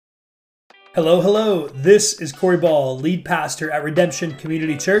Hello, hello. This is Corey Ball, lead pastor at Redemption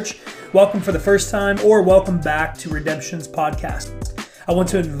Community Church. Welcome for the first time or welcome back to Redemption's podcast. I want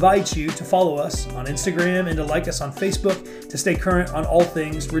to invite you to follow us on Instagram and to like us on Facebook to stay current on all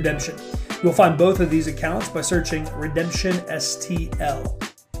things Redemption. You'll find both of these accounts by searching Redemption STL.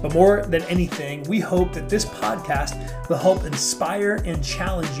 But more than anything, we hope that this podcast will help inspire and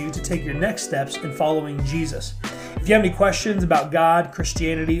challenge you to take your next steps in following Jesus. If you have any questions about God,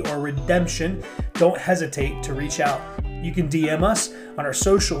 Christianity, or redemption, don't hesitate to reach out. You can DM us on our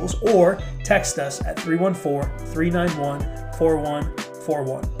socials or text us at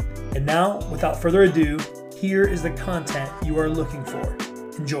 314-391-4141. And now, without further ado, here is the content you are looking for.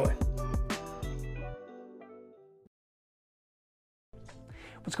 Enjoy.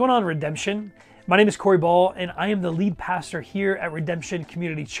 What's going on, Redemption? My name is Corey Ball, and I am the lead pastor here at Redemption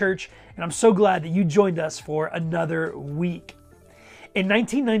Community Church, and I'm so glad that you joined us for another week. In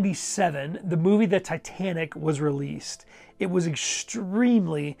 1997, the movie The Titanic was released. It was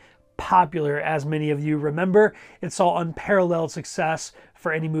extremely popular, as many of you remember. It saw unparalleled success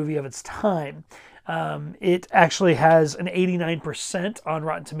for any movie of its time. It actually has an 89% on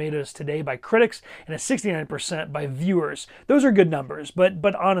Rotten Tomatoes today by critics and a 69% by viewers. Those are good numbers,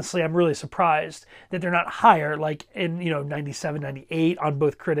 but honestly, I'm really surprised that they're not higher, like in 97, 98 on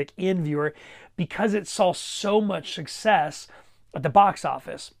both critic and viewer, because it saw so much success at the box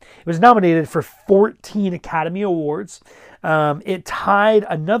office. It was nominated for 14 Academy Awards. It tied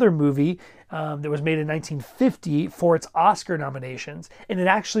another movie that was made in 1950 for its Oscar nominations, and it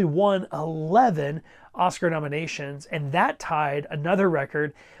actually won 11 Oscar nominations, and that tied another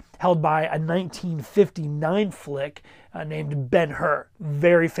record held by a 1959 flick named Ben-Hur.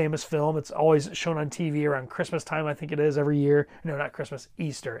 Very famous film. It's always shown on TV around Christmas time, I think it is, every year. No, not Christmas,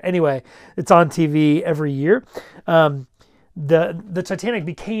 Easter. Anyway, it's on TV every year. The Titanic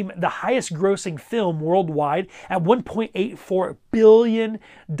became the highest grossing film worldwide at $1.84 billion.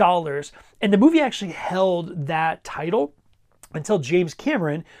 And the movie actually held that title until James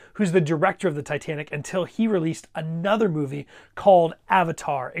Cameron, who's the director of the Titanic, until he released another movie called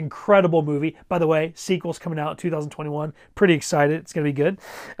Avatar. Incredible movie. By the way, sequel's coming out in 2021. Pretty excited. It's going to be good.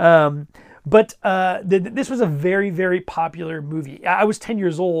 But this was a very, very popular movie. I was 10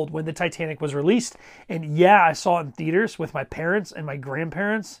 years old when the Titanic was released. And yeah, I saw it in theaters with my parents and my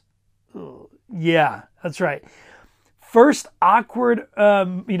grandparents. Yeah, that's right. First awkward,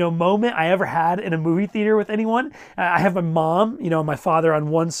 moment I ever had in a movie theater with anyone. I have my mom, my father on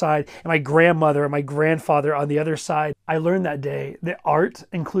one side, and my grandmother and my grandfather on the other side. I learned that day that art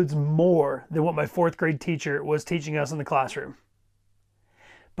includes more than what my fourth grade teacher was teaching us in the classroom.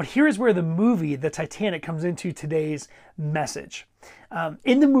 But here's where the movie, The Titanic, comes into today's message.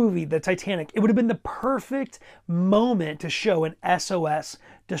 In the movie, The Titanic, it would have been the perfect moment to show an SOS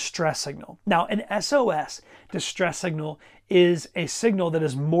distress signal. Now, an SOS distress signal is a signal that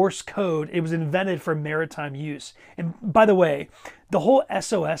is Morse code. It was invented for maritime use. And by the way, the whole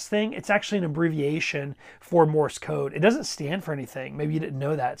SOS thing, it's actually an abbreviation for Morse code. It doesn't stand for anything. Maybe you didn't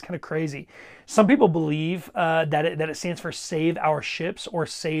know that. It's kind of crazy. Some people believe that it stands for save our ships or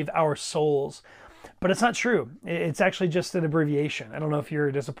save our souls. But it's not true. It's actually just an abbreviation. I don't know if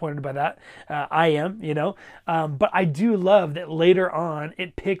you're disappointed by that. I am, But I do love that later on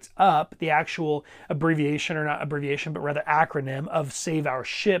it picked up the actual abbreviation, or not abbreviation, but rather acronym of save our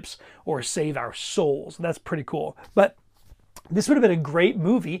ships or save our souls. That's pretty cool. But this would have been a great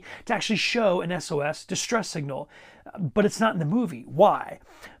movie to actually show an SOS distress signal. But it's not in the movie. Why?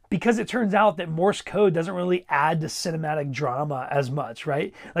 Because it turns out that Morse code doesn't really add to cinematic drama as much,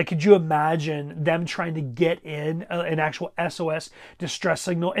 right? Like, could you imagine them trying to get in an actual SOS distress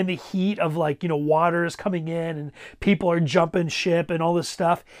signal in the heat of water is coming in and people are jumping ship and all this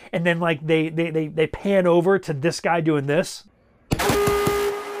stuff, and then they pan over to this guy doing this?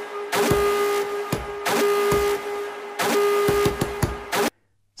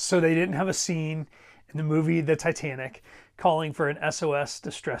 So they didn't have a scene in the movie The Titanic calling for an SOS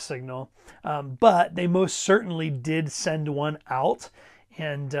distress signal, but they most certainly did send one out,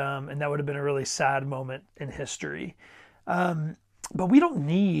 and that would have been a really sad moment in history. But we don't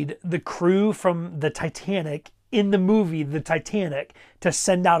need the crew from the Titanic in the movie The Titanic to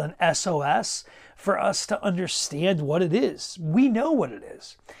send out an SOS for us to understand what it is. We know what it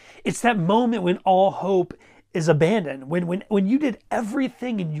is. It's that moment when all hope is abandoned, when you did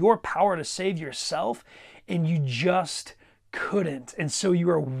everything in your power to save yourself and you just couldn't. And so you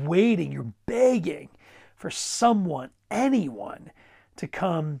are waiting, you're begging for someone, anyone, to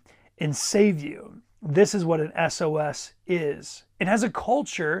come and save you. This is what an SOS is. And as a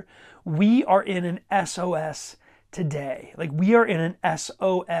culture, we are in an SOS today. Like, we are in an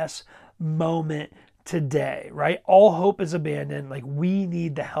SOS moment today, right? All hope is abandoned. Like, we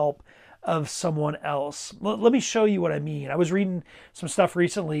need the help of someone else. Let me show you what I mean. I was reading some stuff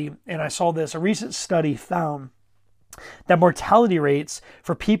recently and I saw this. A recent study found that mortality rates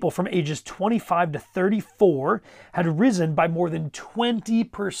for people from ages 25 to 34 had risen by more than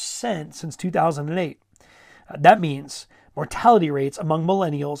 20% since 2008. That means mortality rates among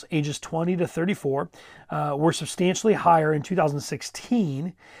millennials ages 20 to 34 were substantially higher in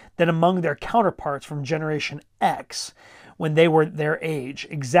 2016 than among their counterparts from Generation X when they were their age,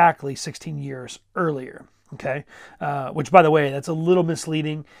 exactly 16 years earlier. Okay, which, by the way, that's a little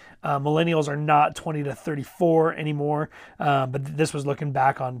misleading. Millennials are not 20 to 34 anymore, but this was looking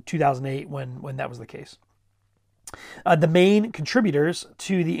back on 2008 when that was the case. The main contributors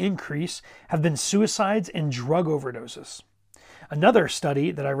to the increase have been suicides and drug overdoses. Another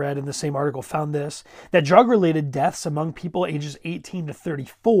study that I read in the same article found that drug-related deaths among people ages 18 to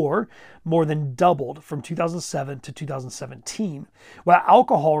 34 more than doubled from 2007 to 2017, while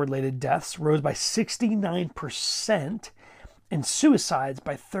alcohol-related deaths rose by 69% and suicides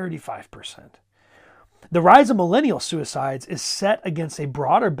by 35%. The rise of millennial suicides is set against a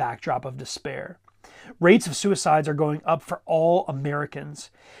broader backdrop of despair. Rates of suicides are going up for all Americans,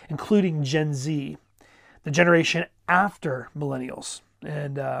 including Gen Z, the generation after millennials.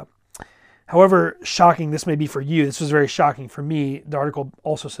 And however shocking this may be for you, this was very shocking for me. The article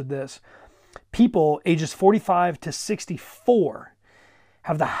also said this: people ages 45 to 64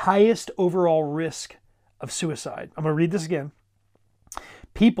 have the highest overall risk of suicide. I'm going to read this again.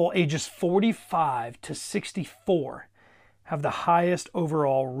 People ages 45 to 64 have the highest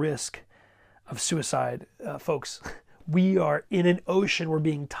overall risk of suicide. Folks, we are in an ocean. We're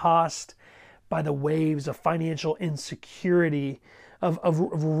being tossed by the waves of financial insecurity, of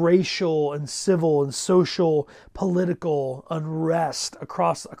racial and civil and social, political unrest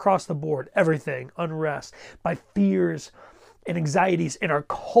across the board, everything, unrest, by fears and anxieties. And our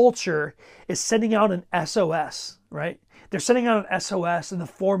culture is sending out an SOS, right? They're sending out an SOS in the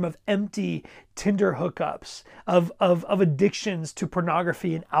form of empty Tinder hookups, of addictions to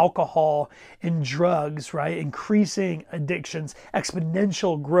pornography and alcohol and drugs, right? Increasing addictions,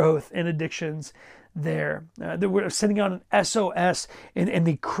 exponential growth in addictions there. We're sending out an SOS in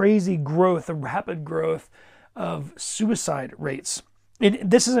the crazy growth, the rapid growth of suicide rates. And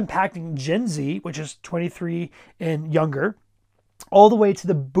this is impacting Gen Z, which is 23 and younger, all the way to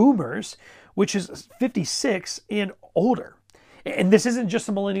the boomers, which is 56 and older. And this isn't just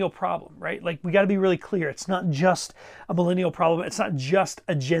a millennial problem, right? Like, we got to be really clear. It's not just a millennial problem. It's not just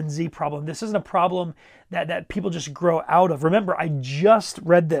a Gen Z problem. This isn't a problem that people just grow out of. Remember, I just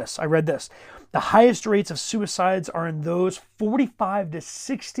read this. I read this. The highest rates of suicides are in those 45 to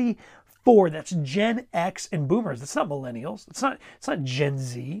 64. That's Gen X and boomers. That's not millennials. It's not Gen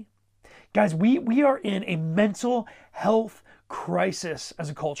Z. Guys, we are in a mental health crisis as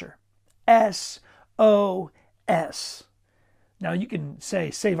a culture. SOS. Now, you can say,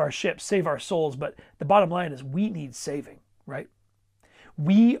 save our ships, save our souls, but the bottom line is we need saving, right?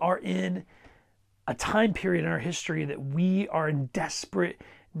 We are in a time period in our history that we are in desperate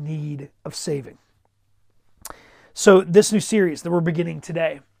need of saving. So this new series that we're beginning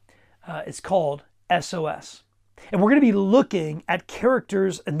today is called SOS. And we're going to be looking at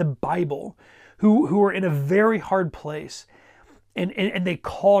characters in the Bible who are in a very hard place and they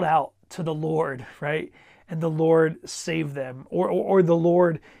called out to the Lord, right? And the Lord saved them, or the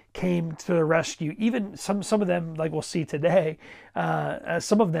Lord came to the rescue. Even some of them, like we'll see today,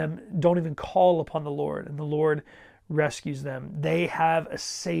 some of them don't even call upon the Lord, and the Lord rescues them. They have a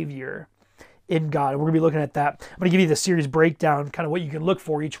Savior in God. And we're going to be looking at that. I'm going to give you the series breakdown, kind of what you can look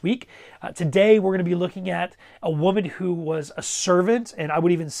for each week. Today, we're going to be looking at a woman who was a servant, and I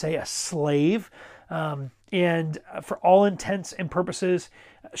would even say a slave. And for all intents and purposes,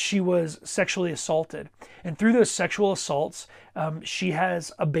 she was sexually assaulted. And through those sexual assaults, she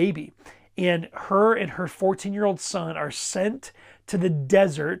has a baby. And her 14-year-old son are sent to the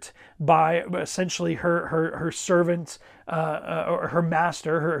desert by essentially her servant, or her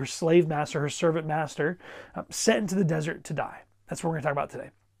master, her slave master, her servant master, sent into the desert to die. That's what we're going to talk about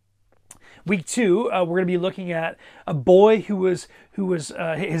today. Week 2, we're going to be looking at a boy who was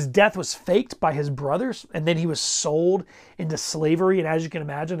his death was faked by his brothers, and then he was sold into slavery. And as you can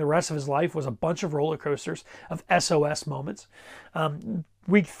imagine, the rest of his life was a bunch of roller coasters of SOS moments.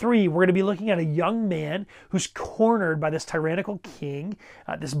 Week 3, we're going to be looking at a young man who's cornered by this tyrannical king,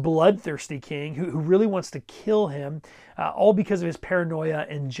 this bloodthirsty king who really wants to kill him, all because of his paranoia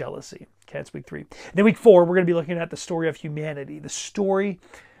and jealousy. Okay, that's week 3. And then week 4, we're going to be looking at the story of humanity, the story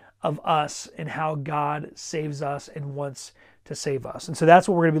of us and how God saves us and wants to save us. And so that's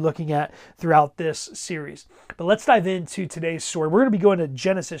what we're going to be looking at throughout this series. But let's dive into today's story. We're going to be going to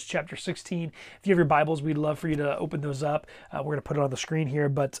Genesis chapter 16. If you have your Bibles, we'd love for you to open those up. We're going to put it on the screen here,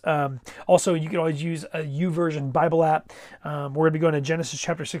 but also you can always use a YouVersion Bible app. We're going to be going to Genesis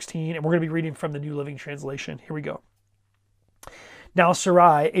chapter 16, and we're going to be reading from the New Living Translation. Here we go. Now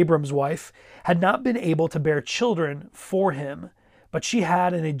Sarai, Abram's wife, had not been able to bear children for him, but she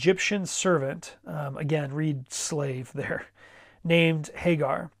had an Egyptian servant, again, read slave there, named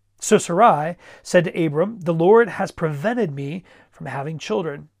Hagar. So Sarai said to Abram, "The Lord has prevented me from having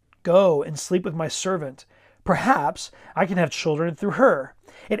children. Go and sleep with my servant. Perhaps I can have children through her."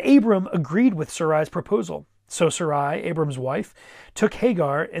 And Abram agreed with Sarai's proposal. So Sarai, Abram's wife, took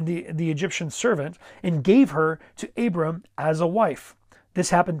Hagar and the Egyptian servant and gave her to Abram as a wife. This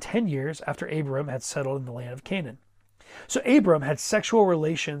happened 10 years after Abram had settled in the land of Canaan. So Abram had sexual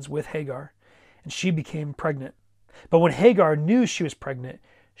relations with Hagar, and she became pregnant. But when Hagar knew she was pregnant,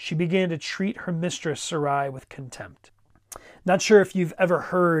 she began to treat her mistress Sarai with contempt. Not sure if you've ever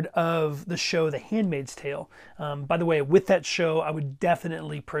heard of the show The Handmaid's Tale. By the way, with that show, I would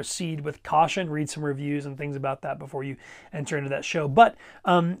definitely proceed with caution, read some reviews and things about that before you enter into that show. But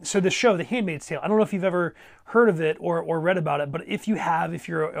so the show, The Handmaid's Tale, I don't know if you've ever heard of it or read about it, but if you have, if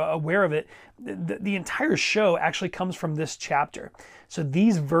you're aware of it, the entire show actually comes from this chapter. So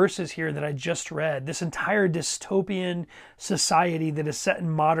these verses here that I just read, this entire dystopian society that is set in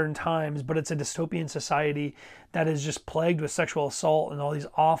modern times, but it's a dystopian society that is just plagued with sexual assault and all these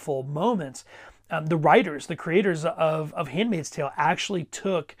awful moments. The writers, the creators of Handmaid's Tale actually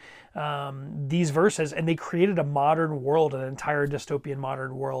took these verses and they created a modern world, an entire dystopian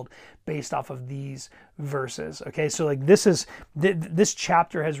modern world based off of these verses. Okay, so like this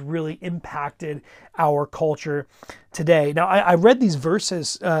chapter has really impacted our culture today. Now, I read these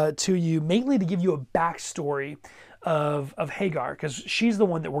verses to you mainly to give you a backstory of Hagar, because she's the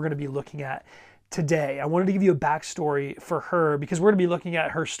one that we're going to be looking at today. I wanted to give you a backstory for her because we're going to be looking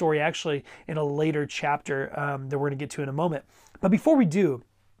at her story actually in a later chapter that we're going to get to in a moment. But before we do,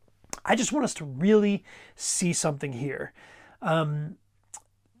 I just want us to really see something here.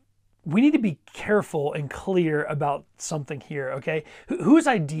 We need to be careful and clear about something here, okay? Whose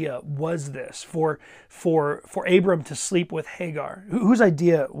idea was this for Abram to sleep with Hagar? Whose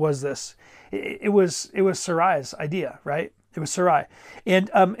idea was this? It was Sarai's idea, right? It was Sarai. And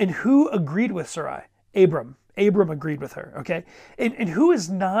who agreed with Sarai? Abram. Abram agreed with her, okay? And who is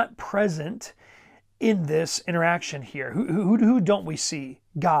not present in this interaction here? Who don't we see?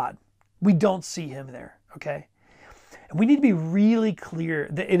 God. We don't see him there, okay? And we need to be really clear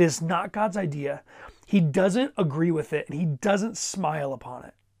that it is not God's idea. He doesn't agree with it, and he doesn't smile upon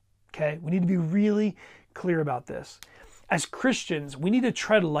it, okay? We need to be really clear about this. As Christians, we need to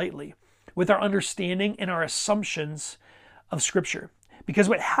tread lightly with our understanding and our assumptions of Scripture. Because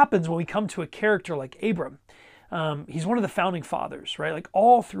what happens when we come to a character like Abram, he's one of the founding fathers, right? Like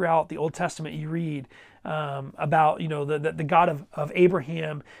all throughout the Old Testament, you read about, the God of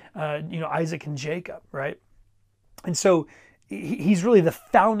Abraham, Isaac and Jacob, right? And so he's really the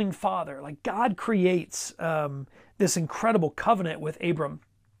founding father. Like God creates this incredible covenant with Abram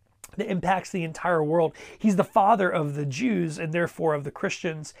that impacts the entire world. He's the father of the Jews and therefore of the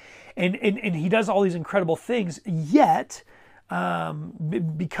Christians. And he does all these incredible things, yet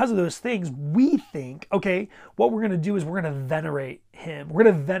because of those things, we think, okay, what we're going to do is we're going to venerate him. We're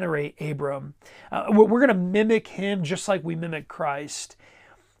going to venerate Abram. We're going to mimic him just like we mimic Christ.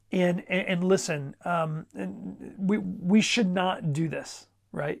 And listen, we should not do this,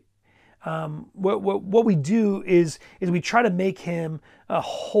 right? What we do is we try to make him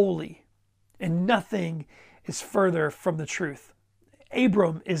holy, and nothing is further from the truth.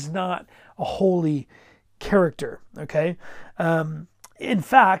 Abram is not a holy character, okay? In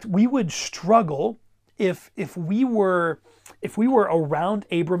fact, we would struggle if we were around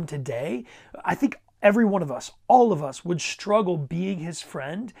Abram today. I think every one of us, all of us, would struggle being his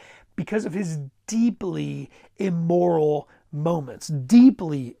friend because of his deeply immoral moments.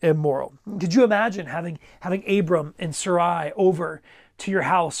 Deeply immoral. Could you imagine having Abram and Sarai over to your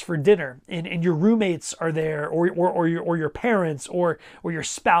house for dinner, and your roommates are there, or your parents, or your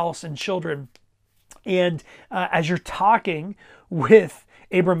spouse and children? And as you're talking with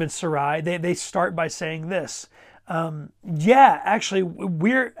Abram and Sarai, they start by saying this. Yeah, actually,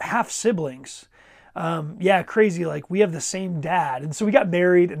 we're half siblings. Yeah, crazy. Like we have the same dad. And so we got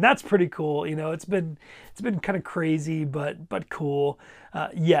married, and that's pretty cool. It's been kind of crazy, but cool.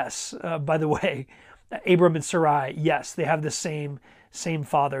 Yes. By the way, Abram and Sarai, yes, they have the same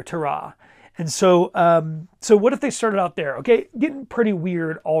father, Terah. And so what if they started out there? Okay, getting pretty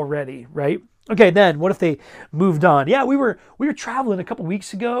weird already, right? Okay, then what if they moved on? Yeah, we were traveling a couple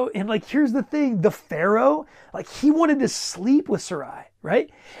weeks ago, and like here's the thing: the Pharaoh, like he wanted to sleep with Sarai,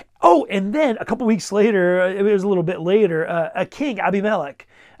 right? Oh, and then a couple weeks later, it was a little bit later, a king Abimelech,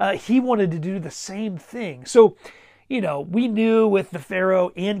 he wanted to do the same thing. So, we knew with the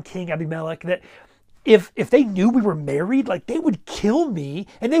Pharaoh and King Abimelech that if they knew we were married, like they would kill me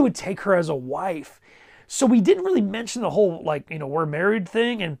and they would take her as a wife. So we didn't really mention the whole we're married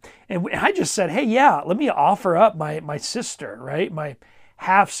thing, and I just said, hey, yeah, let me offer up my sister, right? My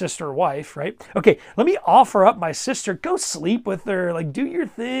half sister wife, right? Okay, let me offer up my sister. Go sleep with her, like do your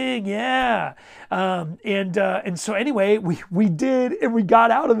thing, yeah. And so anyway, we did, and we got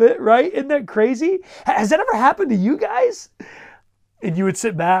out of it, right? Isn't that crazy? Has that ever happened to you guys? And you would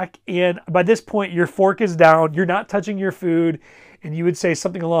sit back, and by this point, your fork is down, you're not touching your food, and you would say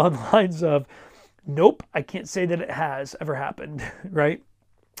something along the lines of, nope, I can't say that it has ever happened, right?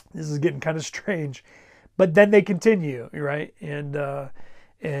 This is getting kind of strange. But then they continue, right? And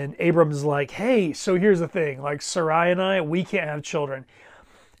Abram's like, hey, so here's the thing, like Sarai and I, we can't have children.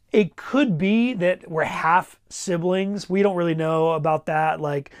 It could be that we're half siblings. We don't really know about that.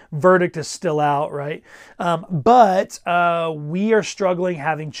 Like, verdict is still out, right? But we are struggling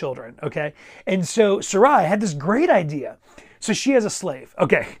having children, okay? And so Sarai had this great idea. So she has a slave.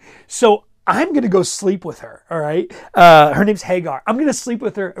 Okay, so I'm going to go sleep with her, all right? Her name's Hagar. I'm going to sleep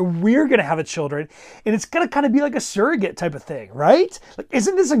with her, and we're going to have a children, and it's going to kind of be like a surrogate type of thing, right? Like,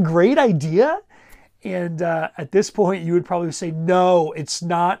 isn't this a great idea? And at this point, you would probably say, no, it's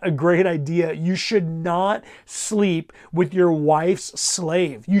not a great idea. You should not sleep with your wife's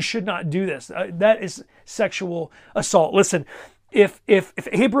slave. You should not do this. That is sexual assault. Listen, if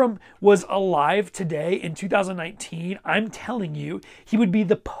Abram was alive today in 2019, I'm telling you, he would be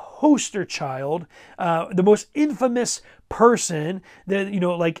the poster child, the most infamous person, that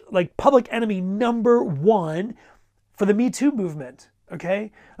like public enemy number one for the Me Too movement.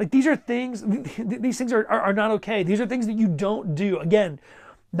 Okay, like these things are not okay. These are things that you don't do. Again,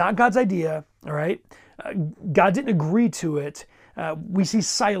 not God's idea. All right, God didn't agree to it. We see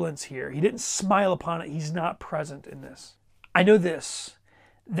silence here. He didn't smile upon it. He's not present in this. I know this,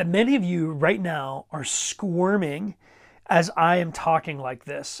 that many of you right now are squirming as I am talking like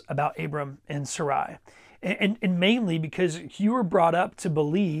this about Abram and Sarai. And mainly because you were brought up to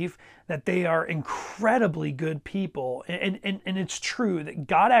believe that they are incredibly good people. And it's true that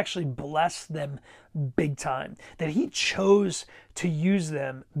God actually blessed them big time, that he chose to use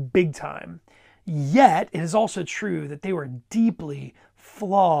them big time. Yet it is also true that they were deeply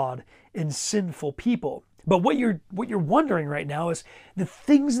flawed and sinful people. But what you're wondering right now is the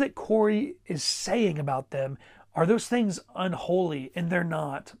things that Corey is saying about them, are those things unholy? And they're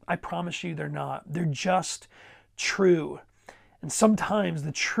not. I promise you they're not. They're just true. And sometimes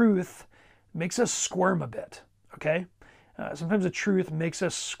the truth makes us squirm a bit, okay? Sometimes the truth makes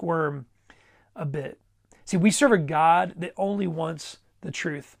us squirm a bit. See, we serve a God that only wants the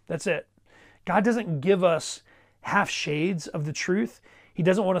truth. That's it. God doesn't give us half shades of the truth. He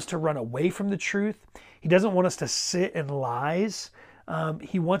doesn't want us to run away from the truth. He doesn't want us to sit in lies.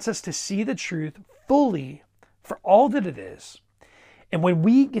 He wants us to see the truth fully for all that it is. And when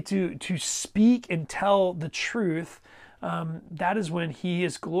we get to speak and tell the truth, that is when he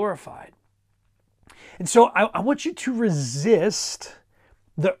is glorified. And so I want you to resist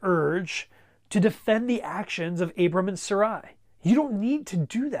the urge to defend the actions of Abram and Sarai. You don't need to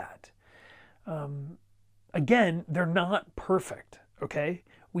do that. Again, they're not perfect, okay?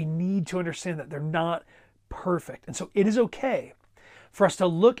 We need to understand that they're not perfect. And so it is okay for us to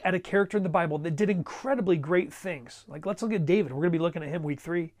look at a character in the Bible that did incredibly great things. Like, let's look at David. We're going to be looking at him week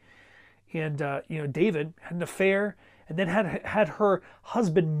 3. And, David had an affair and then had her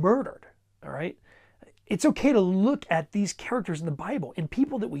husband murdered, all right? It's okay to look at these characters in the Bible and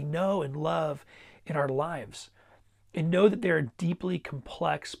people that we know and love in our lives and know that they are deeply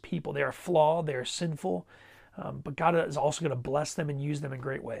complex people. They are flawed, they are sinful, but God is also going to bless them and use them in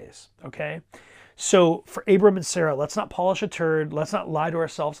great ways, okay? So for Abram and Sarah, let's not polish a turd. Let's not lie to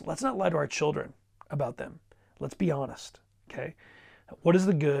ourselves. Let's not lie to our children about them. Let's be honest, okay? What is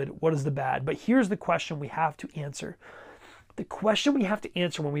the good? What is the bad? But here's the question we have to answer. The question we have to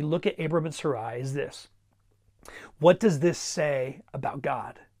answer when we look at Abram and Sarai is this. What does this say about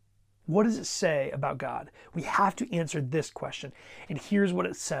God? What does it say about God? We have to answer this question. And here's what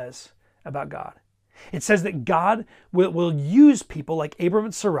it says about God. It says that God will use people like Abram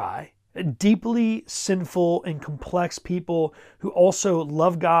and Sarai, deeply sinful and complex people who also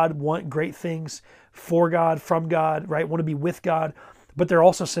love God, want great things for God, from God, right? Want to be with God, but they're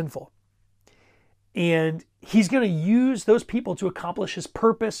also sinful. And he's going to use those people to accomplish his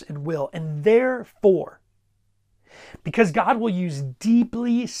purpose and will. And therefore, because God will use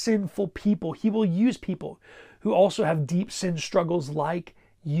deeply sinful people, he will use people who also have deep sin struggles like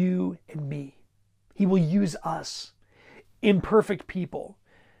you and me. He will use us, imperfect people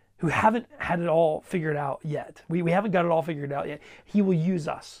who haven't had it all figured out yet. We haven't got it all figured out yet. He will use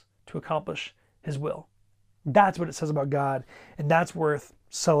us to accomplish his will. That's what it says about God, and that's worth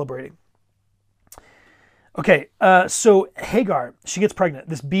celebrating. Okay, so Hagar, she gets pregnant.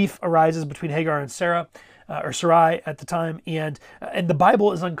 This beef arises between Hagar and Sarah, or Sarai at the time, and the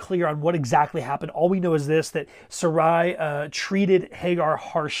Bible is unclear on what exactly happened. All we know is this, that Sarai treated Hagar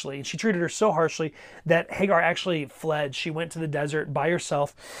harshly, and she treated her so harshly that Hagar actually fled. She went to the desert by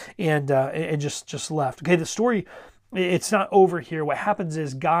herself and just left. Okay, the story, it's not over here. What happens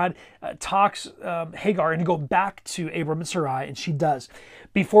is God talks Hagar into go back to Abram and Sarai, and she does.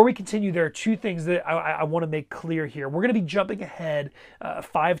 Before we continue, there are two things that I want to make clear here. We're going to be jumping ahead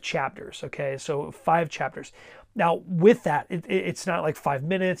 5 chapters, okay? So 5 chapters. Now, with that, it's not like 5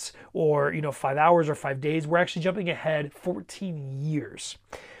 minutes or 5 hours or 5 days. We're actually jumping ahead 14 years.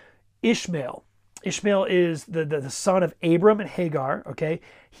 Ishmael is the son of Abram and Hagar, okay?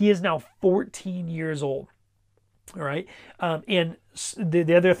 He is now 14 years old. All right, and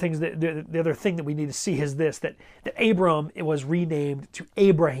the other thing that we need to see is this: that Abram was renamed to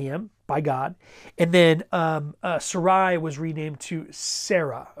Abraham by God, and then Sarai was renamed to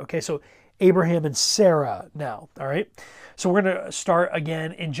Sarah. Okay, so Abraham and Sarah now. All right, so we're going to start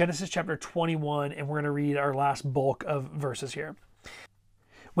again in Genesis chapter 21, and we're going to read our last bulk of verses here.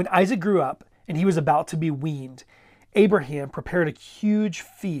 When Isaac grew up and he was about to be weaned, Abraham prepared a huge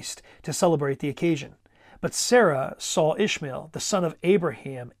feast to celebrate the occasion. But Sarah saw Ishmael, the son of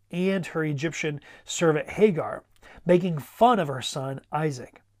Abraham, and her Egyptian servant Hagar, making fun of her son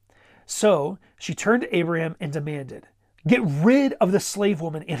Isaac. So she turned to Abraham and demanded, "Get rid of the slave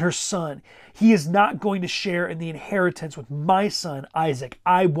woman and her son. He is not going to share in the inheritance with my son Isaac.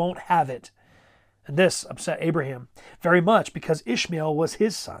 I won't have it." And this upset Abraham very much because Ishmael was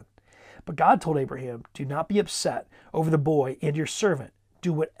his son. But God told Abraham, "Do not be upset over the boy and your servant.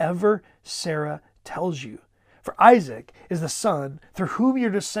 Do whatever Sarah tells you. For Isaac is the son through whom your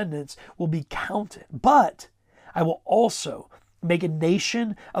descendants will be counted. But I will also make a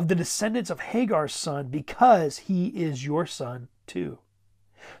nation of the descendants of Hagar's son because he is your son too."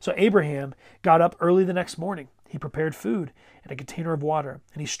 So Abraham got up early the next morning. He prepared food and a container of water,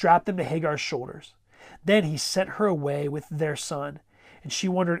 and he strapped them to Hagar's shoulders. Then he sent her away with their son, and she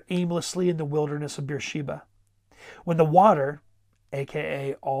wandered aimlessly in the wilderness of Beersheba. When the water,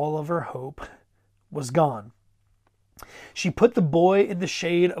 aka all of her hope, was gone, she put the boy in the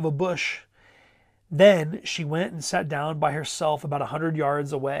shade of a bush. Then she went and sat down by herself about 100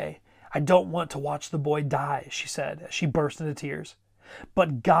 yards away. "I don't want to watch the boy die," she said as she burst into tears.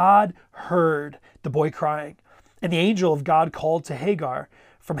 But God heard the boy crying, and the angel of God called to Hagar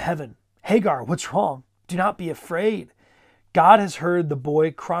from heaven, "Hagar, what's wrong? Do not be afraid. God has heard the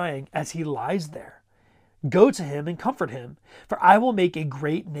boy crying as he lies there. Go to him and comfort him, for I will make a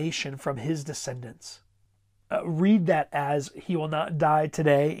great nation from his descendants." Read that as "he will not die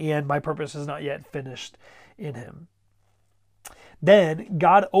today, and my purpose is not yet finished in him." Then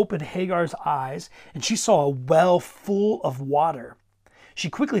God opened Hagar's eyes, and she saw a well full of water. She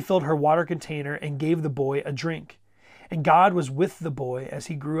quickly filled her water container and gave the boy a drink. And God was with the boy as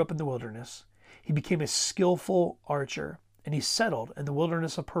he grew up in the wilderness. He became a skillful archer, and he settled in the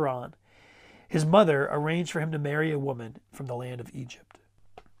wilderness of Paran. His mother arranged for him to marry a woman from the land of Egypt.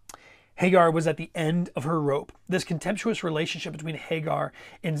 Hagar was at the end of her rope. This contemptuous relationship between Hagar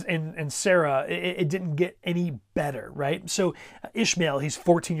and Sarah, it didn't get any better, right? So Ishmael, he's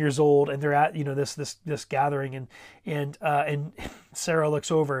 14 years old, and they're at this gathering, and Sarah looks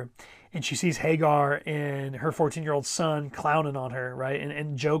over, and she sees Hagar and her 14-year-old son clowning on her, right,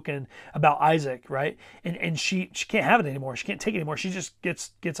 and joking about Isaac, right, and she can't have it anymore. She can't take it anymore. She just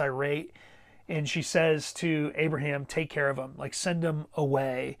gets irate. And she says to Abraham, "Take care of him, like send him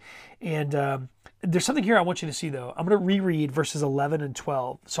away." And there's something here I want you to see, though. I'm going to reread verses 11 and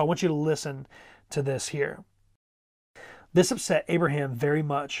 12. So I want you to listen to this here. This upset Abraham very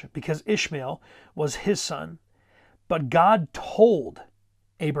much because Ishmael was his son. But God told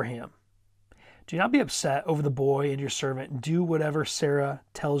Abraham, "Do not be upset over the boy and your servant. Do whatever Sarah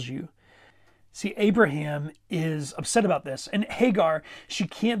tells you." See, Abraham is upset about this. And Hagar, she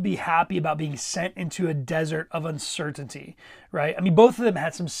can't be happy about being sent into a desert of uncertainty, right? I mean, both of them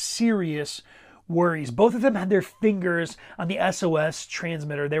had some serious worries. Both of them had their fingers on the SOS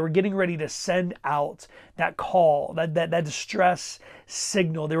transmitter. They were getting ready to send out that call, that distress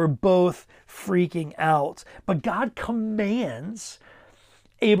signal. They were both freaking out. But God commands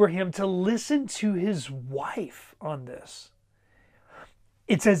Abraham to listen to his wife on this.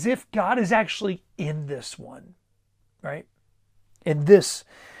 It's as if God is actually in this one, right? And this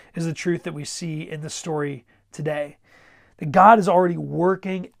is the truth that we see in the story today. That God is already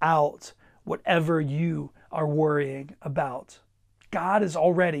working out whatever you are worrying about. God is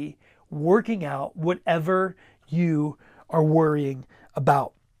already working out whatever you are worrying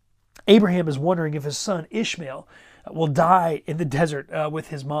about. Abraham is wondering if his son Ishmael will die in the desert with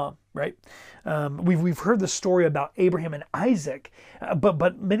his mom, right? We've heard the story about Abraham and Isaac,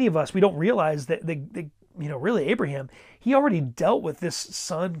 but many of us, we don't realize that really Abraham, he already dealt with this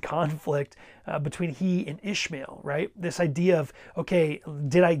son conflict between he and Ishmael, right? This idea of, okay,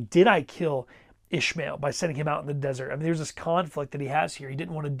 did I kill Ishmael by sending him out in the desert? I mean, there's this conflict that he has here. He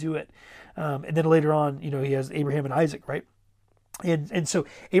didn't want to do it. And then later on, he has Abraham and Isaac, right? And so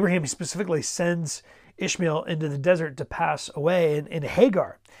Abraham specifically sends Ishmael into the desert to pass away. And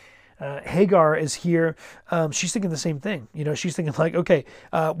Hagar is here. She's thinking the same thing. She's thinking like, okay,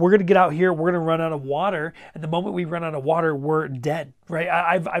 we're going to get out here. We're going to run out of water. And the moment we run out of water, we're dead, right?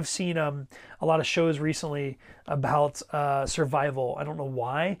 I've seen a lot of shows recently about survival. I don't know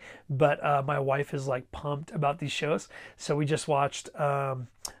why, but my wife is like pumped about these shows. So we just watched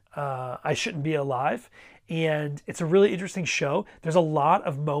I Shouldn't Be Alive. And it's a really interesting show. There's a lot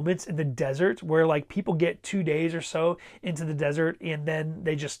of moments in the desert where like people get 2 days or so into the desert and then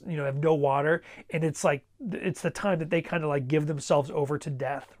they just, have no water. And it's like, it's the time that they kind of like give themselves over to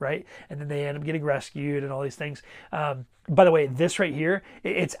death, right? And then they end up getting rescued and all these things. By the way, this right here,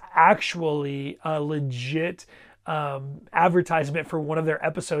 it's actually a legit advertisement for one of their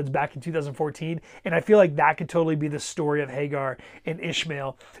episodes back in 2014. And I feel like that could totally be the story of Hagar and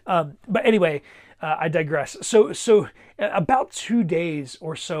Ishmael. But anyway, I digress. So about 2 days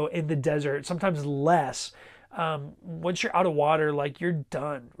or so in the desert, sometimes less, once you're out of water, like you're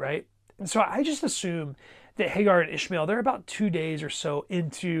done, right? And so I just assume that Hagar and Ishmael, they're about 2 days or so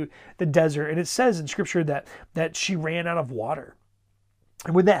into the desert. And it says in scripture that she ran out of water.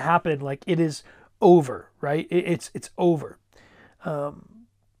 And when that happened, like it is over, right? It's over.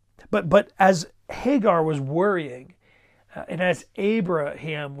 But as Hagar was worrying, and as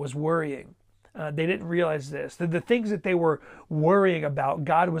Abraham was worrying, they didn't realize this. The things that they were worrying about,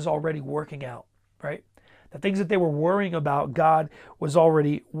 God was already working out, right? The things that they were worrying about, God was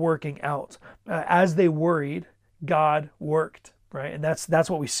already working out. As they worried, God worked, right? And that's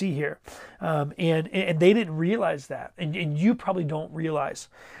what we see here. And they didn't realize that. And you probably don't realize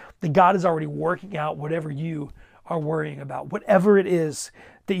that God is already working out whatever you are worrying about. Whatever it is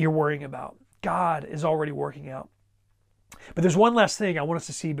that you're worrying about, God is already working out. But there's one last thing I want us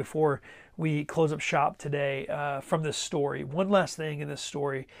to see before we close up shop today from this story. One last thing in this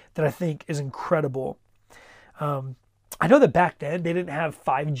story that I think is incredible. I know that back then they didn't have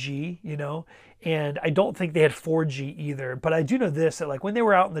 5G, and I don't think they had 4G either. But I do know this, that like when they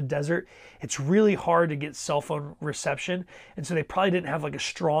were out in the desert, it's really hard to get cell phone reception. And so they probably didn't have like a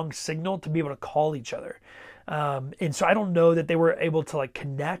strong signal to be able to call each other. And so I don't know that they were able to like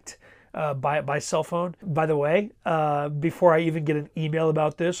connect by cell phone. By the way, before I even get an email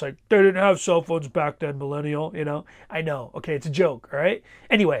about this, like they didn't have cell phones back then, millennial, I know, okay, it's a joke, all right?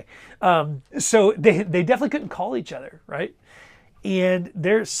 Anyway, so they definitely couldn't call each other, right? And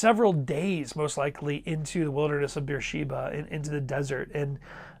they're several days, most likely, into the wilderness of Beersheba, into the desert. And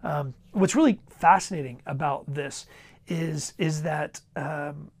what's really fascinating about this is that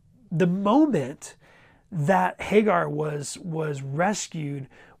the moment that Hagar was rescued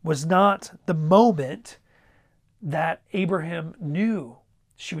was not the moment that Abraham knew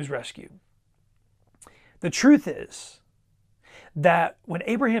she was rescued. The truth is that when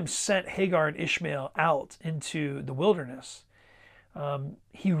Abraham sent Hagar and Ishmael out into the wilderness,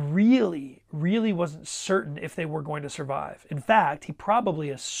 he really, really wasn't certain if they were going to survive. In fact, he probably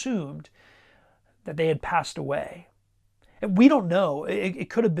assumed that they had passed away. And we don't know. It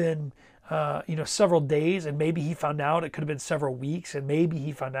could have been several days, and maybe he found out. It could have been several weeks, and maybe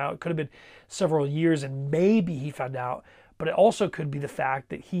he found out. It could have been several years, and maybe he found out. But it also could be the fact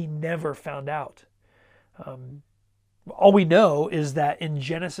that he never found out. All we know is that in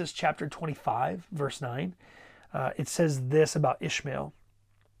Genesis chapter 25, verse 9, it says this about Ishmael.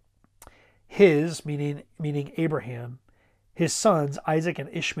 His, meaning Abraham, his sons, Isaac and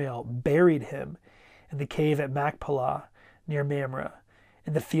Ishmael, buried him in the cave at Machpelah near Mamre,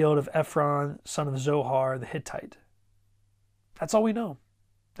 in the field of Ephron, son of Zohar, the Hittite. That's all we know.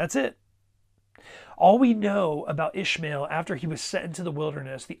 That's it. All we know about Ishmael after he was sent into the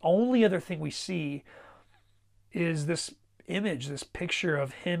wilderness, the only other thing we see is this image, this picture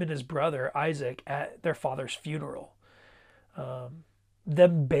of him and his brother Isaac at their father's funeral.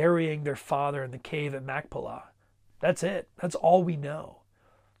 Them burying their father in the cave at Machpelah. That's it. That's all we know.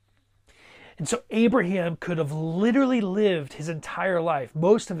 And so Abraham could have literally lived his entire life,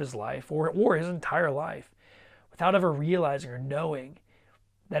 most of his life, or his entire life, without ever realizing or knowing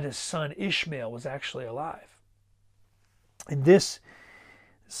that his son Ishmael was actually alive. And this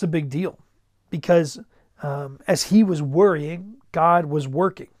is a big deal because as he was worrying, God was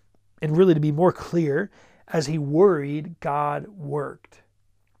working. And really, to be more clear, as he worried, God worked.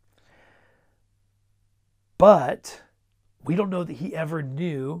 But we don't know that he ever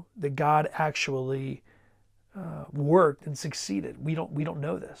knew that God actually worked and succeeded. We don't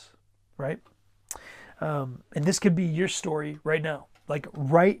know this, right? And this could be your story right now. Like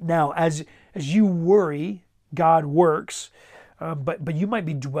right now, as you worry, God works, but you might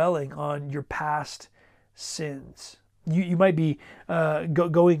be dwelling on your past sins. You might be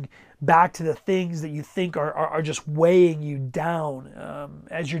going back to the things that you think are just weighing you down.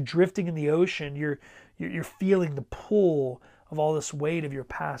 As you're drifting in the ocean, you're feeling the pull of all this weight of your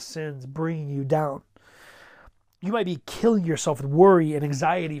past sins bringing you down. You might be killing yourself with worry and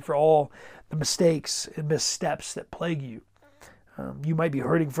anxiety for all the mistakes and missteps that plague you. You might be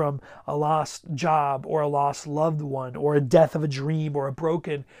hurting from a lost job or a lost loved one or a death of a dream or a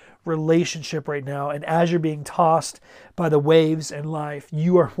broken relationship right now. And as you're being tossed by the waves in life,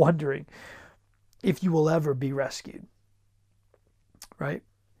 you are wondering if you will ever be rescued, right?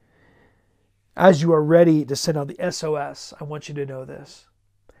 As you are ready to send out the SOS, I want you to know this.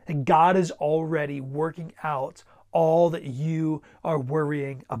 And God is already working out all that you are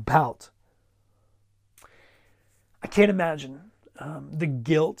worrying about. I can't imagine the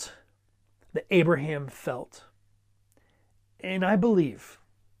guilt that Abraham felt. And I believe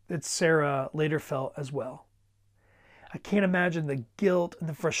that Sarah later felt as well. I can't imagine the guilt and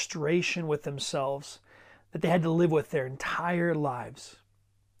the frustration with themselves that they had to live with their entire lives.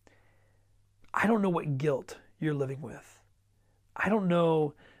 I don't know what guilt you're living with. I don't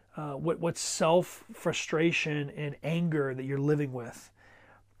know what self-frustration and anger that you're living with.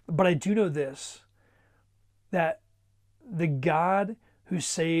 But I do know this, that the God who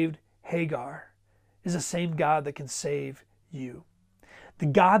saved Hagar is the same God that can save you. The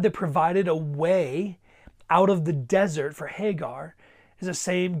God that provided a way out of the desert for Hagar is the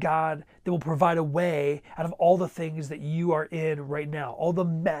same God that will provide a way out of all the things that you are in right now, all the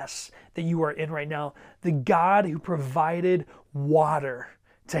mess that you are in right now. The God who provided water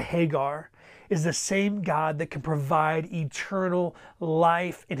to Hagar is the same God that can provide eternal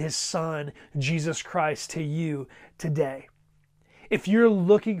life in his Son, Jesus Christ, to you today. If you're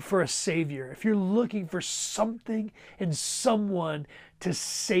looking for a Savior, if you're looking for something and someone to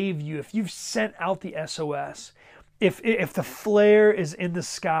save you, if you've sent out the SOS, if the flare is in the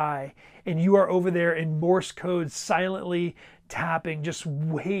sky and you are over there in Morse code silently tapping, just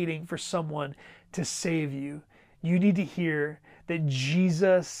waiting for someone to save you, you need to hear that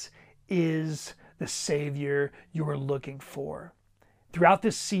Jesus is the Savior you're looking for. Throughout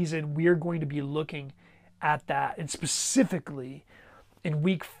this season, we are going to be looking at that. And specifically in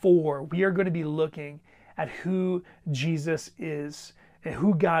week 4, we are going to be looking at who Jesus is and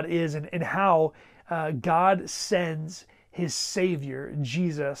who God is and how God sends his Savior,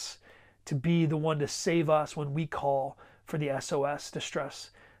 Jesus, to be the one to save us when we call for the SOS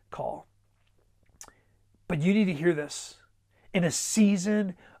distress call. But you need to hear this. In a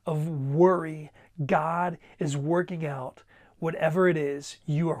season of worry, God is working out whatever it is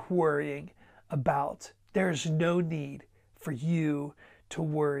you are worrying about. There is no need for you to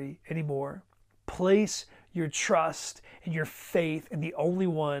worry anymore. Place your trust and your faith in the only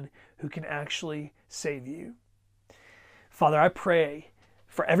one who can actually save you. Father, I pray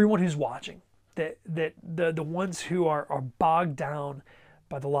for everyone who's watching, that the ones who are bogged down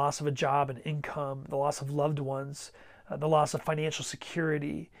by the loss of a job and income, the loss of loved ones, the loss of financial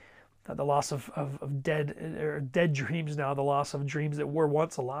security, the loss of dead dreams now, the loss of dreams that were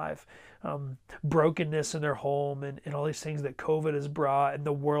once alive, brokenness in their home, and all these things that COVID has brought and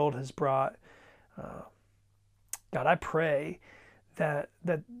the world has brought. God, I pray that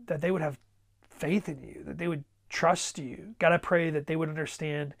they would have faith in you, that they would trust you. God, I pray that they would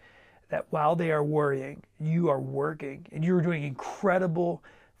understand that while they are worrying, you are working and you are doing incredible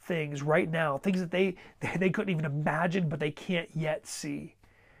things right now, things that they couldn't even imagine, but they can't yet see.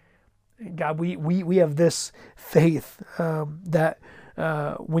 God, we have this faith that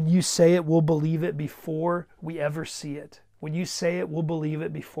when you say it, we'll believe it before we ever see it. When you say it, we'll believe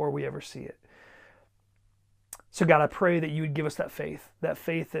it before we ever see it. So God, I pray that you would give us that faith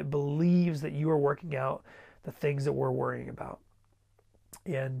that believes that you are working out the things that we're worrying about.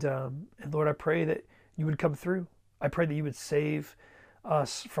 And Lord, I pray that you would come through. I pray that you would save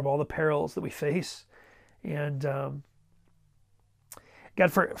us from all the perils that we face. And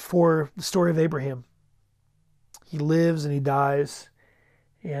God, for the story of Abraham, he lives and he dies.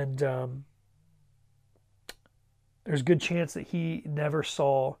 And there's a good chance that he never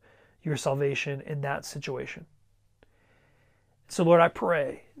saw your salvation in that situation. So Lord, I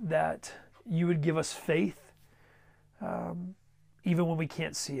pray that you would give us faith even when we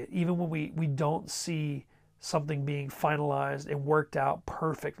can't see it, even when we don't see something being finalized and worked out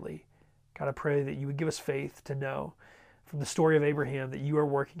perfectly. God, I pray that you would give us faith to know from the story of Abraham that you are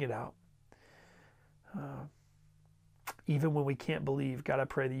working it out. Even when we can't believe, God, I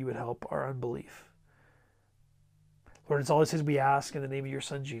pray that you would help our unbelief. Lord, it's all this is we ask in the name of your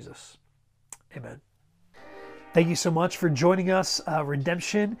Son, Jesus. Amen. Thank you so much for joining us,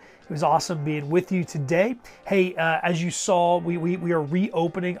 Redemption. It was awesome being with you today. Hey, as you saw, we are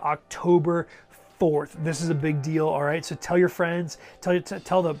reopening October 4th. This is a big deal, all right? So tell your friends, tell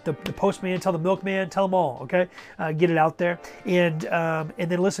the postman, tell the milkman, tell them all, okay? Get it out there. And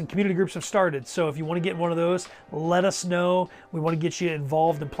then listen, community groups have started. So if you want to get in one of those, let us know. We want to get you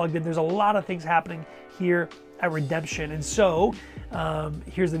involved and plugged in. There's a lot of things happening here at Redemption. And so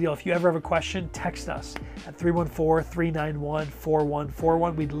here's the deal. If you ever have a question, text us at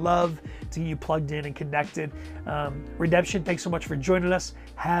 314-391-4141. We'd love to get you plugged in and connected. Redemption, thanks so much for joining us.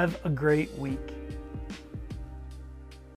 Have a great week.